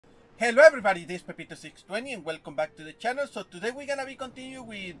Hello everybody, this is Pepito620 and welcome back to the channel. So today we're gonna be continuing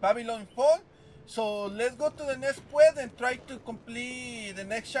with Babylon Fall. So let's go to the next quest and try to complete the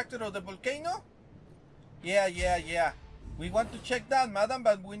next chapter of the volcano. Yeah. We want to check that, madam,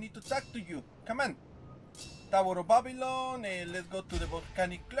 but we need to talk to you. Come on. Tower of Babylon, and let's go to the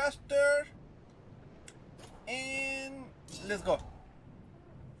Volcanic cluster. And let's go.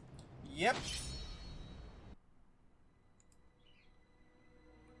 Yep.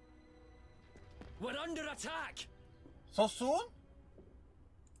 We're under attack! So soon?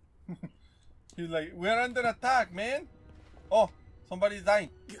 He's like, we're under attack, man. Oh, somebody's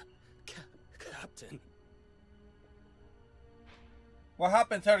dying. Captain. What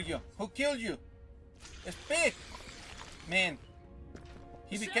happened, Sergio? Who killed you? Speak! Man.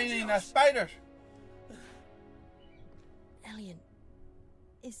 He became a spider. Alien.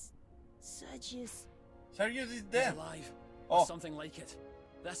 Is Sergius... Sergius is dead. He's alive. Oh. Or something like it.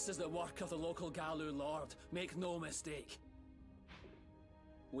 This is the work of the local Galu Lord. Make no mistake.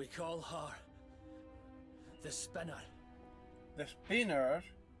 We call her... the Spinner. The Spinner?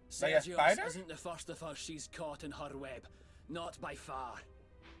 Like a Sergius spider? isn't the first of us she's caught in her web. Not by far.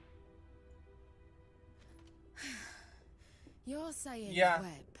 You're saying Yeah.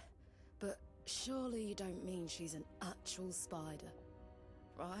 web, but surely you don't mean she's an actual spider,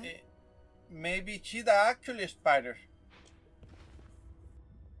 right? Maybe she's the actual spider.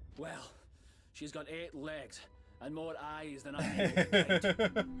 Well, she's got 8 legs and more eyes than I'm able to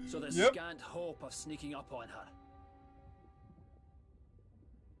count. So there's Yep. scant hope of sneaking up on her.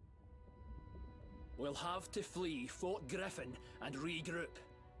 We'll have to flee Fort Griffin and regroup.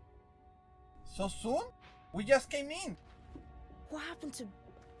 So soon? We just came in. What happened to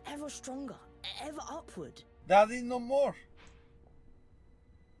ever stronger, ever upward? That is no more.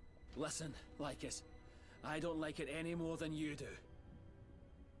 Listen, Lycus, I don't like it any more than you do.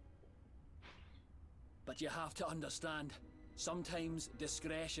 But you have to understand, sometimes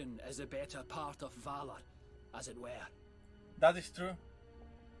discretion is a better part of valor, as it were. That is true.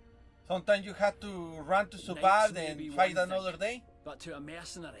 Sometimes you have to run to survive and fight another day. But to a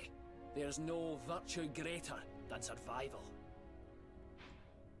mercenary, there's no virtue greater than survival.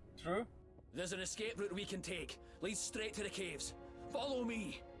 True. There's an escape route we can take. Leads straight to the caves. Follow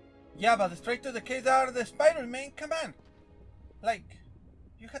me. Yeah, but straight to the caves are the spiders, man. Come on. Like,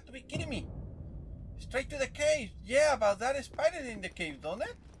 you have to be kidding me. Straight to the cave. Yeah, but that is spider in the cave, don't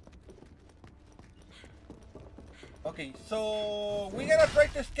it? Okay, so we're gonna try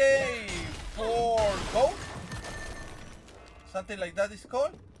to escape for gold. Something like that is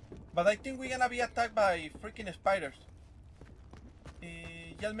called. But I think we're gonna be attacked by freaking spiders.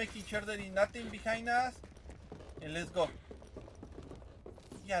 Just making sure there is nothing behind us. And let's go.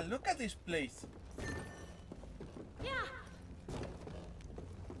 Yeah, look at this place. Yeah.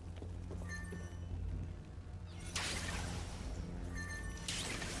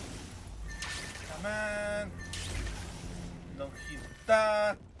 Come on. Don't hit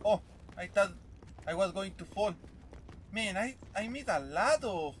that. Oh, I thought I was going to fall. Man, I made a lot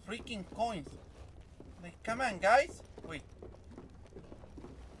of freaking coins. Like, come on, guys. Wait.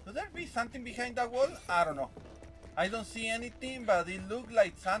 Could there be something behind that wall? I don't know. I don't see anything, but it looks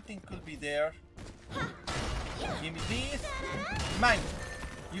like something could be there. Give me this. Mine.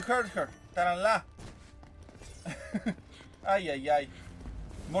 You heard her. Tarala. Ay.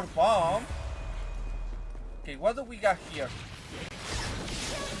 More bomb. Okay, what do we got here?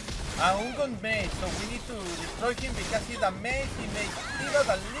 A Ungon maze, so we need to destroy him because he's a maze. He may give us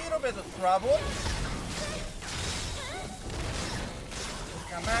a little bit of trouble.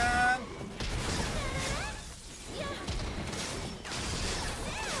 Come on.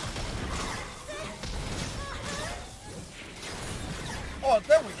 Oh,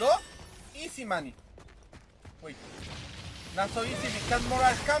 there we go. Easy money. Wait. Not so easy because more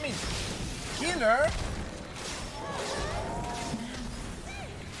are coming. Killer.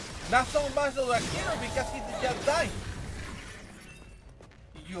 Not so much of a killer because he just died.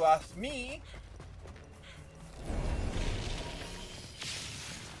 You ask me.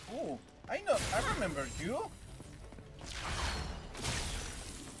 Oh, I know. I remember you.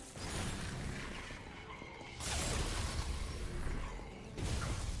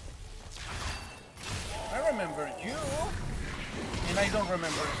 I remember you. And I don't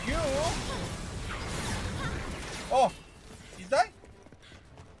remember you. Oh, he died?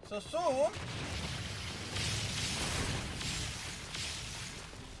 So soon?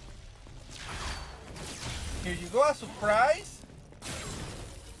 Here you go, a surprise.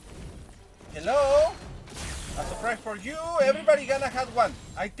 Hello? A surprise for you. Everybody gonna have one.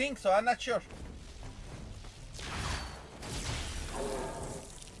 I think so, I'm not sure.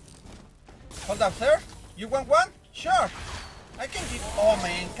 Hold up, sir. You want one? Sure. I can give. Oh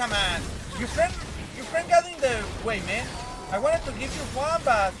man, come on. Your friend got in the way, man. I wanted to give you one,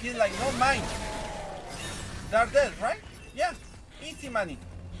 but he's like, no, mine. They're dead, right? Yeah. Easy money.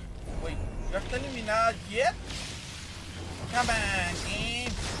 Wait, you're telling me not yet? Come on, game.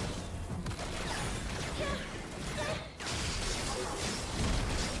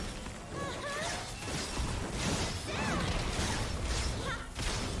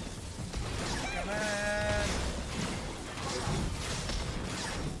 Come on.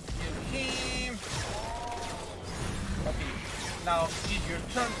 Kill him. Okay, now it's your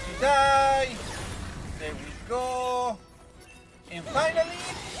turn to die. There we go. And finally,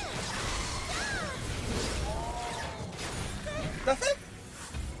 that's it.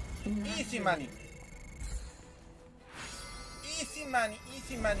 Easy money. Easy money,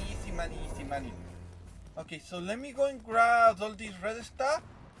 easy money, easy money, easy money. Okay, so let me go and grab all this red stuff.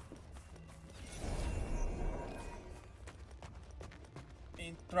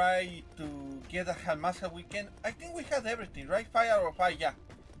 And try to get as much as we can. I think we have everything, right? 5 out of 5, yeah.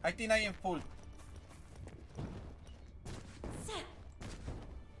 I think I am full.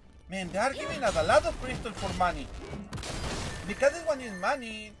 Man, they are giving us a lot of crystals for money. Because this one is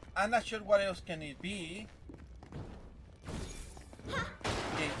money, I'm not sure what else can it be.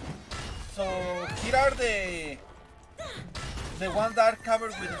 Okay, so here are the ones that are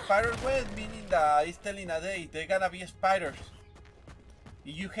covered with spider webs, meaning that it's telling a day they're gonna be spiders.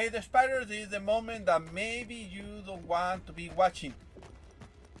 If you hate the spiders, this is the moment that maybe you don't want to be watching.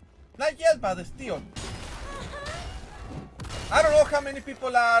 Not yet, but still. I don't know how many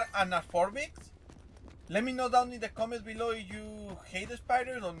people are anaphobics. Let me know down in the comments below if you hate the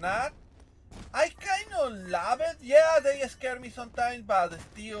spiders or not. I kind of love it. Yeah, they scare me sometimes, but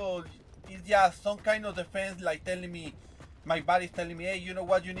still, it's just some kind of defense, like telling me, my body's telling me, hey, you know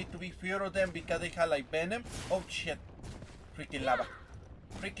what, you need to be fear of them because they have like venom. Oh shit. Freaking lava.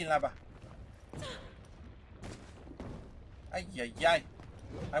 Freaking lava. Ay, ay, ay.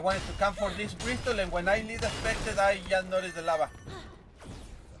 I wanted to come for this crystal, and when I least expected, I just noticed the lava.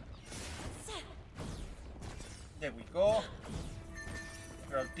 There we go.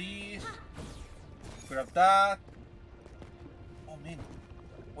 Grab this. Grab that. Oh man.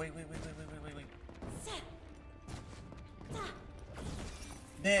 Wait.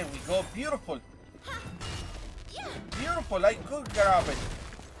 There we go. Beautiful. Beautiful. I could grab it.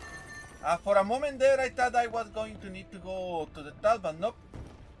 For a moment there, I thought I was going to need to go to the top, but nope.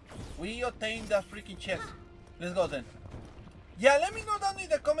 We obtained the freaking chest. Let's go then. Yeah, let me know down in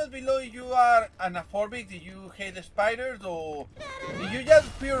the comments below if you are anaphobic, if you hate the spiders, or if you just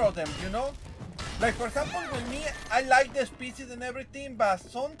fear of them, you know? Like for example, with me, I like the species and everything, but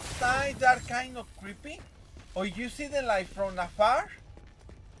sometimes they're kind of creepy. Or if you see them like from afar,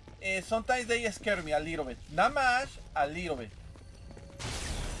 sometimes they scare me a little bit. Not much, a little bit.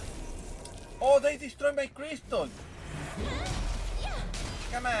 Oh, they destroyed my crystal.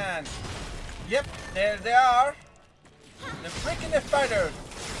 Come on. Yep, there they are. The freaking spiders.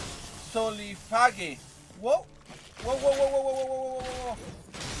 Solifage. Whoa. Whoa.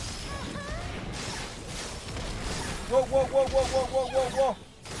 Whoa.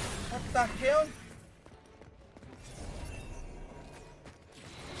 What the hell?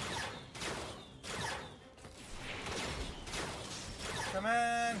 Come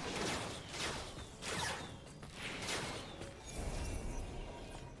on.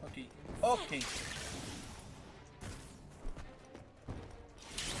 Okay.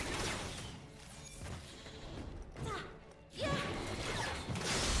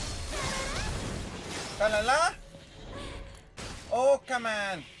 La. Oh, come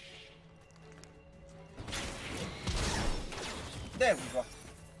on. There we go.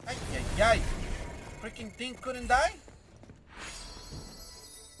 Ay. Freaking thing couldn't die?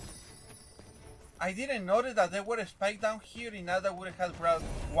 I didn't notice that there were a spike down here, and I would have grabbed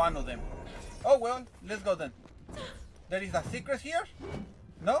one of them. Oh well, let's go then. There is a secret here?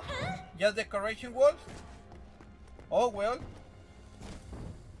 No? Just decoration walls? Oh well.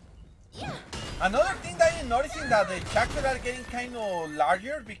 Another thing that I'm noticing that the chapters are getting kind of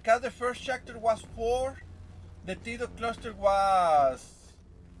larger, because the first chapter was 4, the Tito cluster was...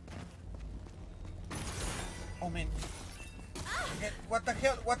 Oh man. What the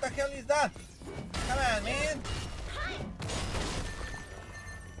hell is that? Come on, man.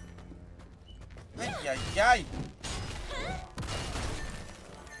 Ay.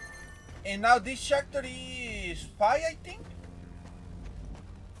 And now this chapter is 5, I think?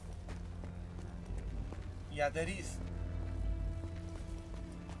 Yeah, there is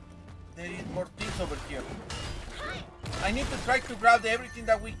more things over here. I need to try to grab everything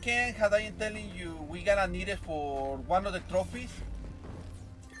that we can. As I am telling you, we gonna need it for one of the trophies.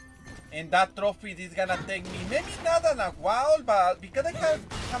 And that trophy is gonna take me maybe not in a while, but because I have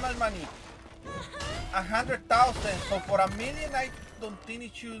how much money? 100,000. So for 1,000,000, I don't think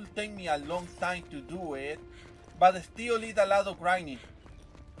it should take me a long time to do it. But still need a lot of grinding.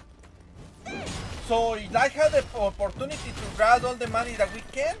 So if I have the opportunity to grab all the money that we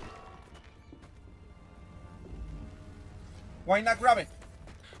can, why not grab it?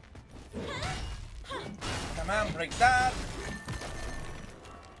 Come on, break that.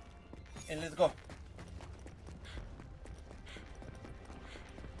 And let's go.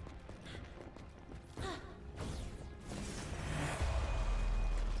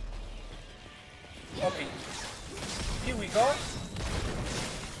 Okay. Here we go.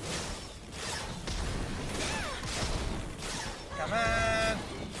 Come on.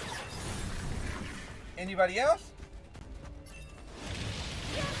 Anybody else?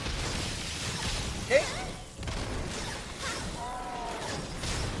 Okay.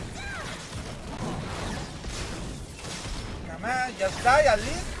 Come on, just die. At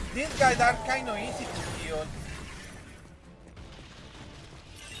least these guys are kind of easy to kill.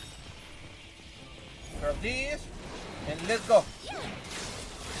 Grab this and let's go.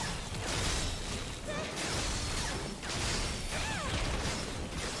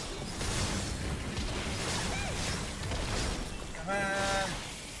 Come on.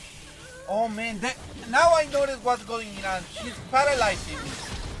 Oh man, now I notice what's going on. She's paralyzing me.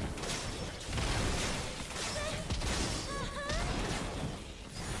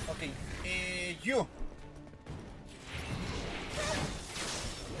 Okay, you.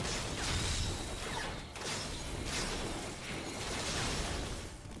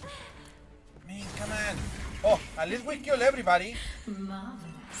 Man, come on. Oh, at least we kill everybody.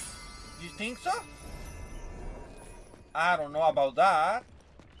 Marvelous. You think so? I don't know about that.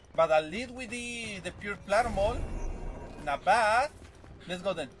 But at least with the pure platinum, not bad. Let's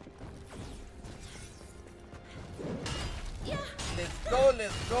go then. Let's go,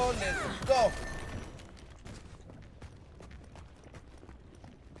 let's go, let's go.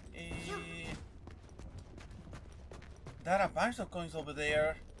 There are a bunch of coins over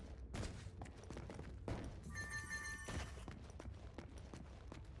there.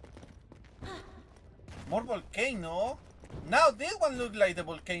 More volcano. Now this one looks like the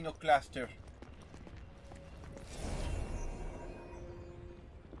volcano cluster.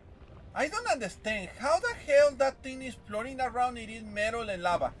 I don't understand how the hell that thing is floating around. It is metal and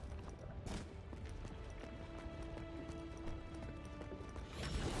lava.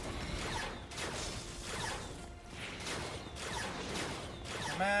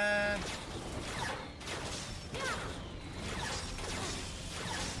 Come on.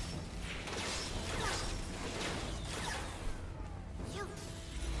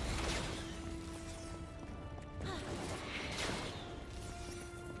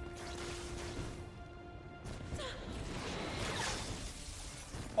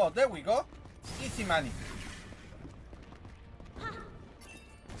 Oh, there we go. Easy money.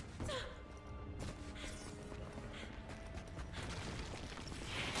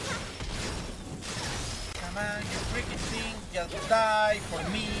 Come on, you freaking thing. Just die for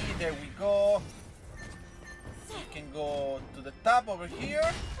me. There we go. We can go to the top over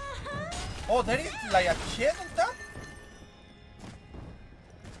here. Oh, there is like a chest on top?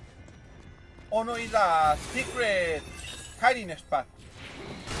 Oh no, it's a secret hiding spot.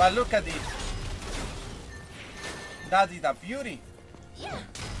 But look at this. That is a beauty.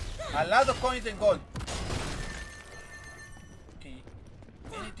 A lot of coins and gold. Okay.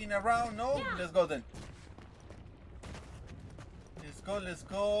 Anything around? No? Let's go then. Let's go, let's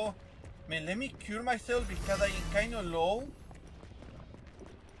go. Man, let me cure myself because I am kind of low.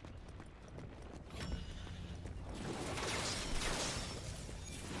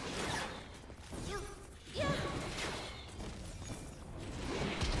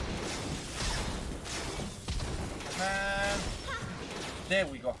 There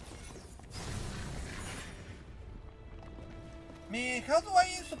we go. Man, how do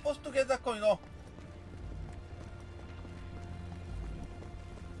I supposed to get that coin? Oh.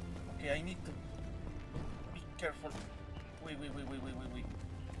 Okay, I need to be careful. Wait.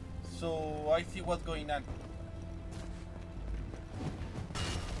 So I see what's going on.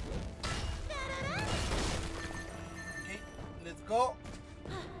 Okay, let's go.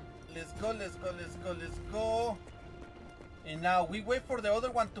 Let's go. And now we wait for the other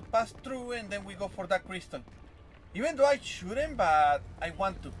one to pass through and then we go for that crystal. Even though I shouldn't, but I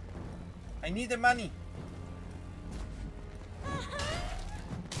want to. I need the money.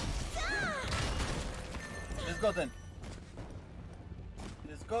 Let's go then.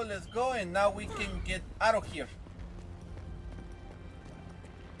 let's go, and now we can get out of here.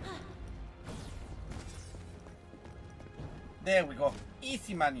 There we go.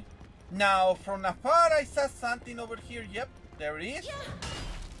 Easy money. Now, from afar, I saw something over here. Yep, there it is.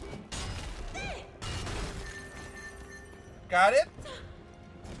 Got it?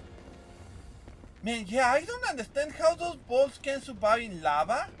 Man, yeah, I don't understand how those balls can survive in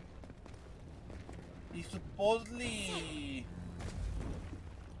lava. It's supposedly...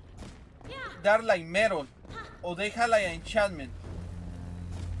 they're like metal. Or they have like an enchantment.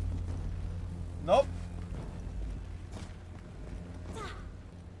 Nope.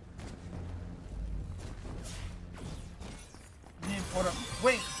 Man,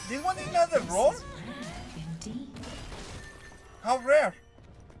 wait, this one is not the roar? How rare?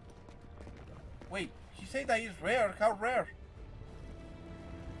 Wait, she said that it's rare. How rare?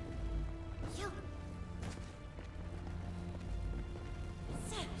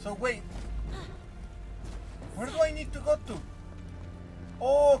 So wait, where do I need to go to?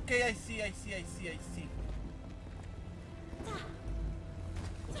 Oh, okay, I see.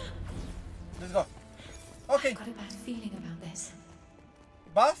 Let's go. Okay. I've got a bad feeling about this.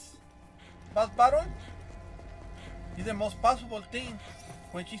 Boss battle is the most possible thing.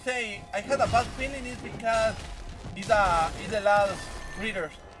 When she say I had a bad feeling, is because it's the last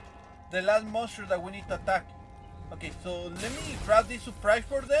readers, the last monster that we need to attack. Okay, so let me grab this surprise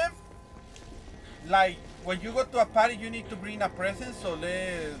for them. Like when you go to a party, you need to bring a present. So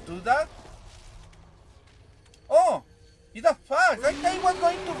let's do that. Oh, it's a fact. I thought it was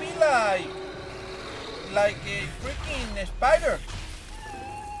going to be like a freaking spider.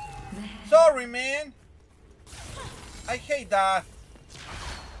 Sorry, man. I hate that.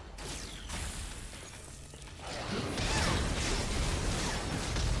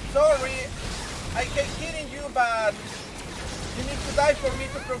 Sorry, I hate hitting you, but you need to die for me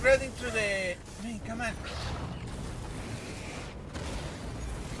to progress into the... Man, come on.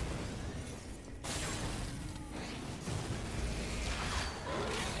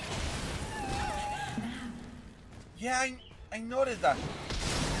 Yeah, I noticed that.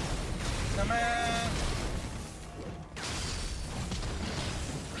 Come on.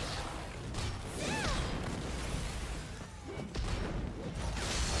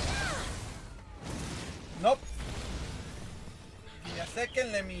 Nope. Give me a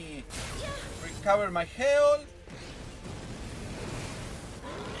second, let me recover my health.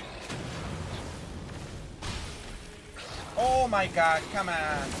 Oh my god, come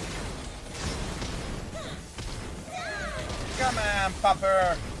on. Come on,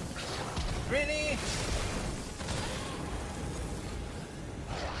 Popper. Really?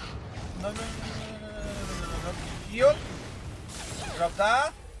 No. Heal. Drop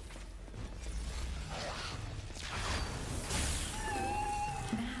that.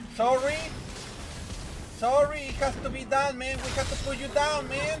 Sorry, it has to be done, man. We have to put you down,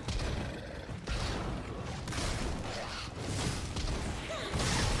 man.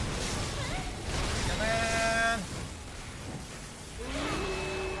 Come on.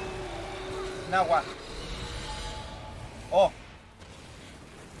 Now what? Oh.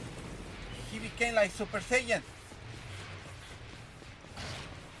 He became like Super Saiyan.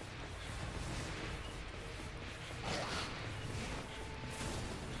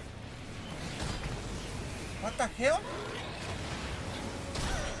 What the hell?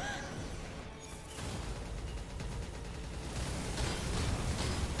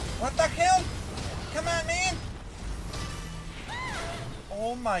 What the hell? Come on, man!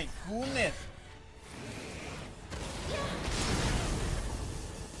 Oh my goodness!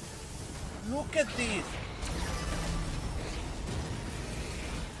 Look at this!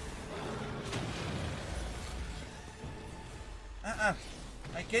 I'm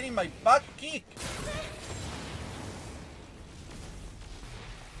getting my butt kicked!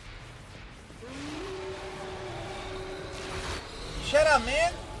 Shut up,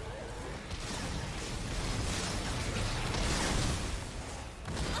 man!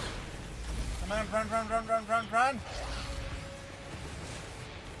 Come on, run!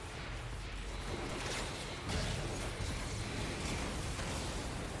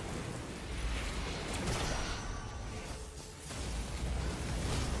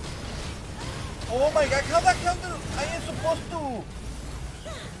 Oh my god, how the hell do I am supposed to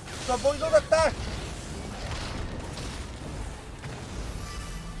avoid those attacks?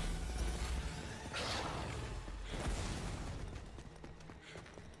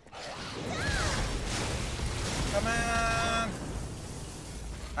 Come on!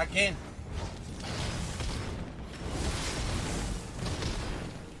 Again.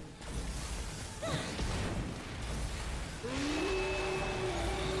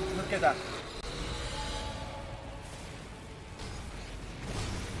 Look at that.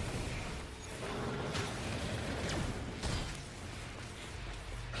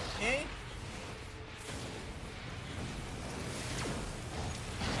 Okay.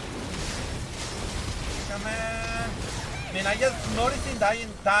 Come on. Man, I just noticing that in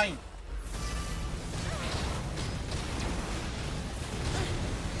time.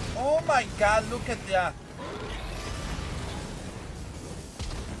 Oh my god, look at that.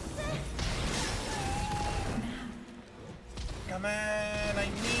 Come on, I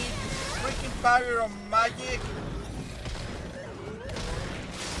need freaking power of magic.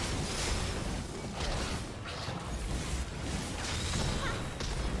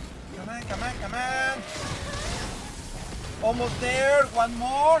 Come on, come on, come on. Almost there, one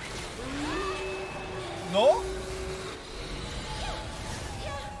more. No?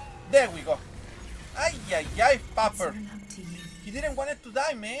 There we go. Ay, ay, ay, Popper. He didn't want it to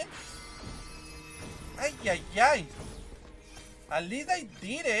die, man. Ay, ay, ay. At least I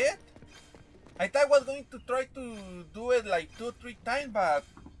did it. I thought I was going to try to do it like 2-3 times, but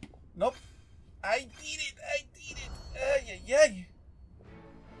nope. I did it. I did it. Ay, ay, ay.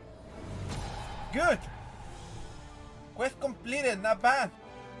 Good. Quest completed. Not bad.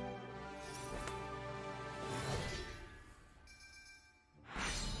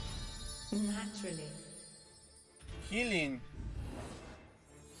 Naturally. Healing.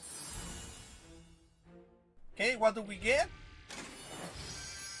 Okay, what do we get?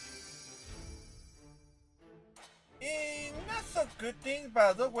 Not so good things,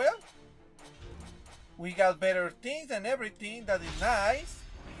 but oh well. We got better things and everything. That is nice.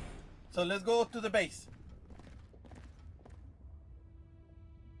 So let's go to the base.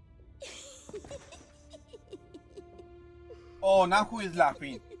 Oh, now who is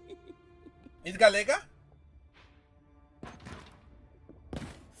laughing? Is Galega?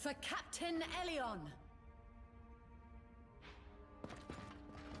 For Captain Elion.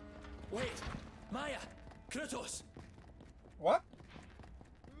 Wait! Maya! Kratos! What?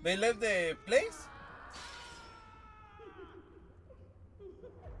 They left the place?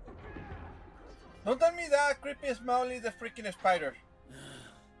 Don't tell me that creepy smile is the freaking spider.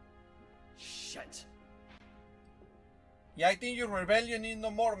 Shit! Yeah, I think your rebellion is no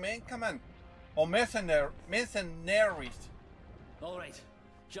more, man. Come on. Or mercenaries. Alright,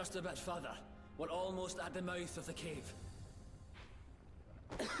 just a bit further. We're almost at the mouth of the cave.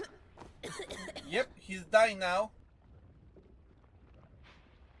 Yep, he's dying now.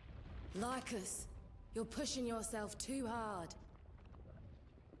 Lycus, you're pushing yourself too hard.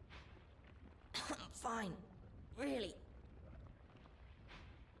 Fine. Really.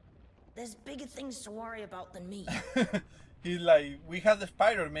 There's bigger things to worry about than me. He's like, we have the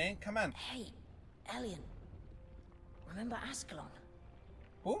spider, man. Come on. Hey, Elion. Remember Ascalon?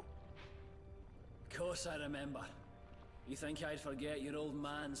 Who? Course I remember. You think I'd forget your old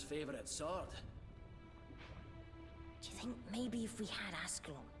man's favourite sword? Do you think maybe if we had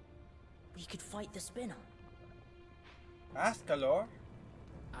Ascalon, we could fight the spinner? Ascalor?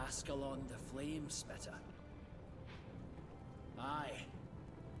 Ascalon the Flame Spitter. Aye.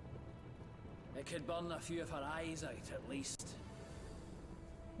 It could burn a few of her eyes out at least.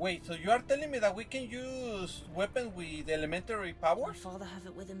 Wait, so you are telling me that we can use weapons with elementary Did my powers? father have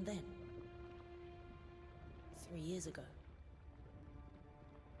it with him then? 3 years ago.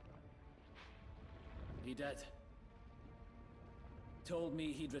 He did. Told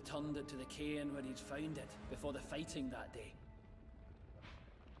me he'd returned it to the cairn where he'd found it before the fighting that day.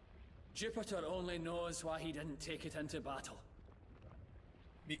 Jupiter only knows why he didn't take it into battle.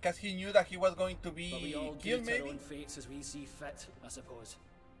 Because he knew that he was going to be But we all killed, gate our maybe? own fates as we see fit, I suppose.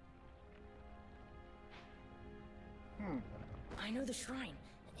 I know the shrine.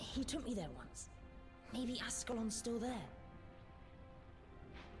 He took me there once. Maybe Ascalon's still there.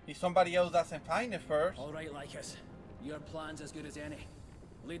 If somebody else doesn't find it first. Alright, Lycus. Your plan's as good as any.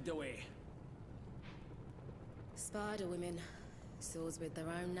 Lead the way. Spider women, swords with their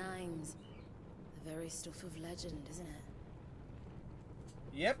own names. The very stuff of legend, isn't it?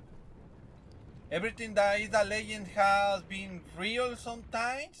 Yep. Everything that is a legend has been real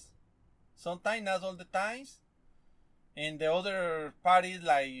sometimes. Sometimes, not all the times. And the other part is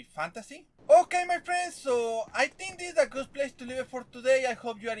like fantasy. Okay, my friends, so I think this is a good place to leave it for today. I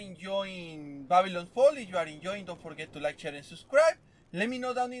hope you are enjoying Babylon's Fall. If you are enjoying, don't forget to like, share, and subscribe. Let me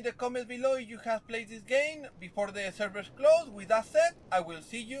know down in the comments below if you have played this game before the servers close. With that said, I will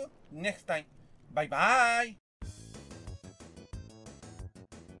see you next time. Bye bye.